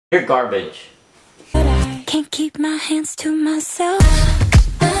You're garbage. But I can't keep my hands to myself.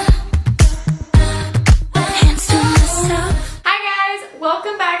 Hands to myself. Hi guys,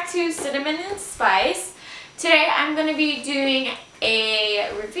 welcome back to Cinnamon and Spice. Today I'm going to be doing a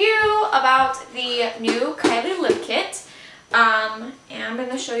review about the new Kylie Lip Kit. And I'm going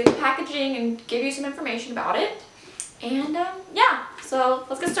to show you the packaging and give you some information about it. And yeah, so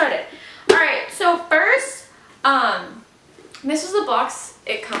let's get started. Alright, so first, this is the box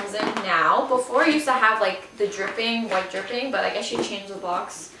it comes in now. Before it used to have like the dripping, white dripping, but I guess she changed the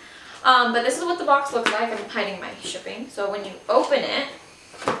box. But this is what the box looks like. I'm hiding my shipping. So when you open it,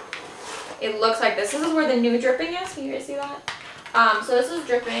 it looks like this. This is where the new dripping is. Can you guys see that? So this is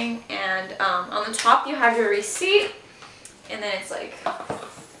dripping, and on the top you have your receipt, and then it's like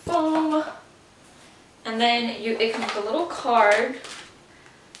foam, and then it comes with a little card.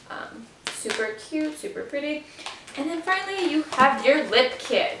 Super cute, super pretty. And then finally you have your lip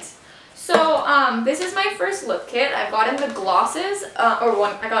kit. So this is my first lip kit. I've gotten the glosses,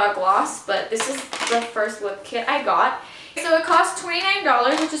 I got a gloss, but this is the first lip kit I got. So it costs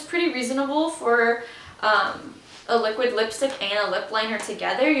 $29, which is pretty reasonable for a liquid lipstick and a lip liner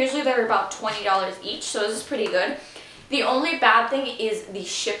together. Usually they're about $20 each, so this is pretty good. The only bad thing is the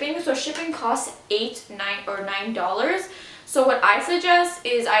shipping. So shipping costs $8, $9, or $9. So what I suggest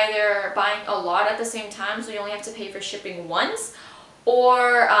is either buying a lot at the same time, so you only have to pay for shipping once,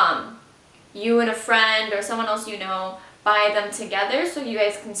 or you and a friend or someone else you know buy them together so you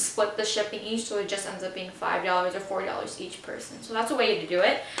guys can split the shipping each, so it just ends up being $5 or $4 each person. So that's a way to do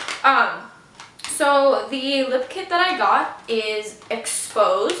it. So the lip kit that I got is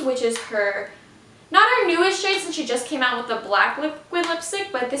Exposed, which is not her newest shade since she just came out with the black liquid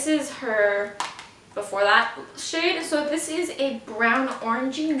lipstick, but this is her before that shade. So this is a brown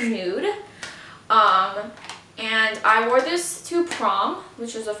orangey nude. And I wore this to prom,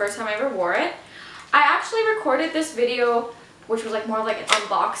 which was the first time I ever wore it. I actually recorded this video, which was like more like an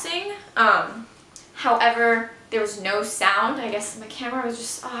unboxing. However, there was no sound. I guess my camera was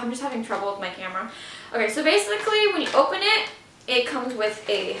just, I'm just having trouble with my camera. Okay, so basically when you open it, it comes with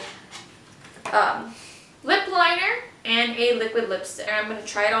a lip liner and a liquid lipstick. And I'm going to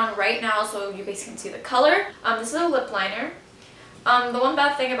try it on right now so you guys can see the color. This is a lip liner. The one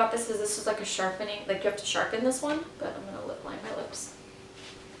bad thing about this is like a sharpening, like you have to sharpen this one, but I'm going to lip line my lips.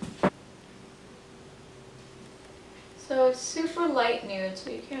 So it's super light nude,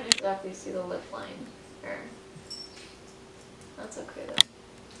 so you can't exactly see the lip line. That's okay though.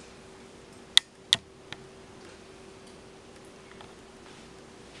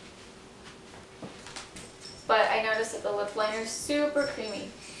 But I noticed that the lip liner is super creamy.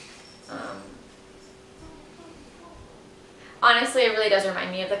 Honestly, it really does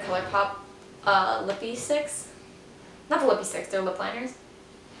remind me of the ColourPop lippy sticks. Not the lippy sticks, they're lip liners.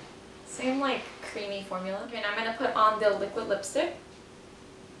 Same like creamy formula. And I'm going to put on the liquid lipstick.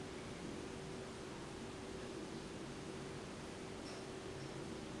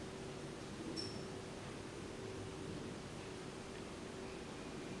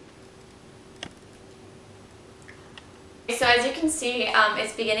 So as you can see,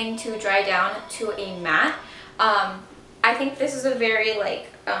 it's beginning to dry down to a matte. I think this is a very like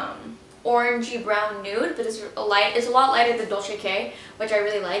orangey brown nude, but it's a lot lighter than Dolce K, which I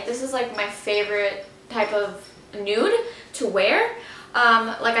really like. This is like my favorite type of nude to wear.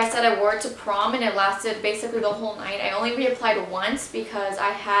 Like I said, I wore it to prom and it lasted basically the whole night. I only reapplied once because I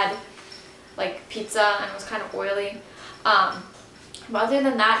had like pizza and it was kind of oily. But other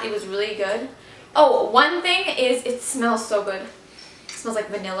than that, it was really good. Oh, one thing is it smells so good. It smells like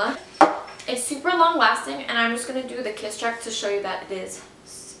vanilla. It's super long lasting, and I'm just gonna do the kiss check to show you that it's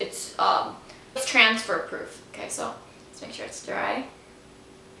transfer proof. Okay, so let's make sure it's dry.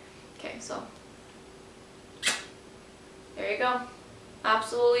 Okay, so there you go.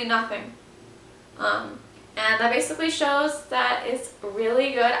 Absolutely nothing. And that basically shows that it's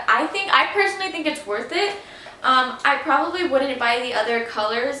really good. I personally think it's worth it. I probably wouldn't buy the other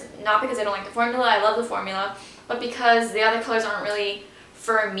colors, not because I don't like the formula, I love the formula, but because the other colors aren't really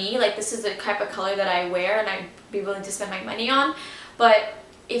for me. Like, this is the type of color that I wear and I'd be willing to spend my money on. But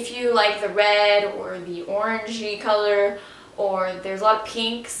if you like the red or the orangey color, or there's a lot of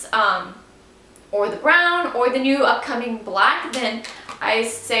pinks, or the brown, or the new upcoming black, then I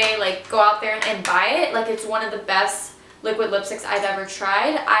say like go out there and buy it. Like, it's one of the best liquid lipsticks I've ever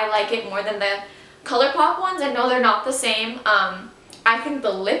tried. I like it more than the ColourPop ones. I know they're not the same. I think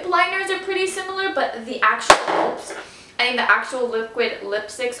the lip liners are pretty similar, but the actual lips, I think the actual liquid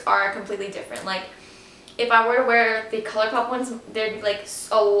lipsticks are completely different. Like, if I were to wear the ColourPop ones, there'd be like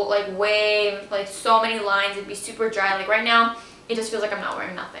so many lines. It'd be super dry. Like right now, it just feels like I'm not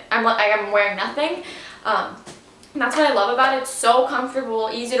wearing nothing. I'm wearing nothing. And that's what I love about it. It's so comfortable,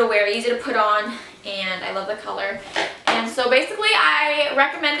 easy to wear, easy to put on, and I love the color. And so basically I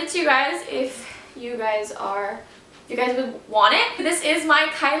recommend it to you guys if you guys would want it. This is my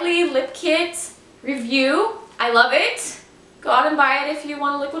Kylie Lip Kit review. I love it. Go out and buy it if you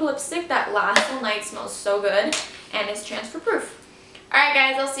want a liquid lipstick that lasts all night, smells so good, and is transfer proof. Alright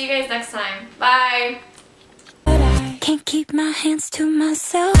guys, I'll see you guys next time. Bye! But I can't keep my hands to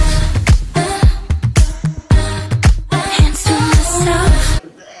myself. Hands to myself.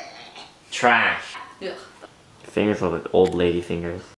 Trash. Ugh. Fingers look like old lady fingers.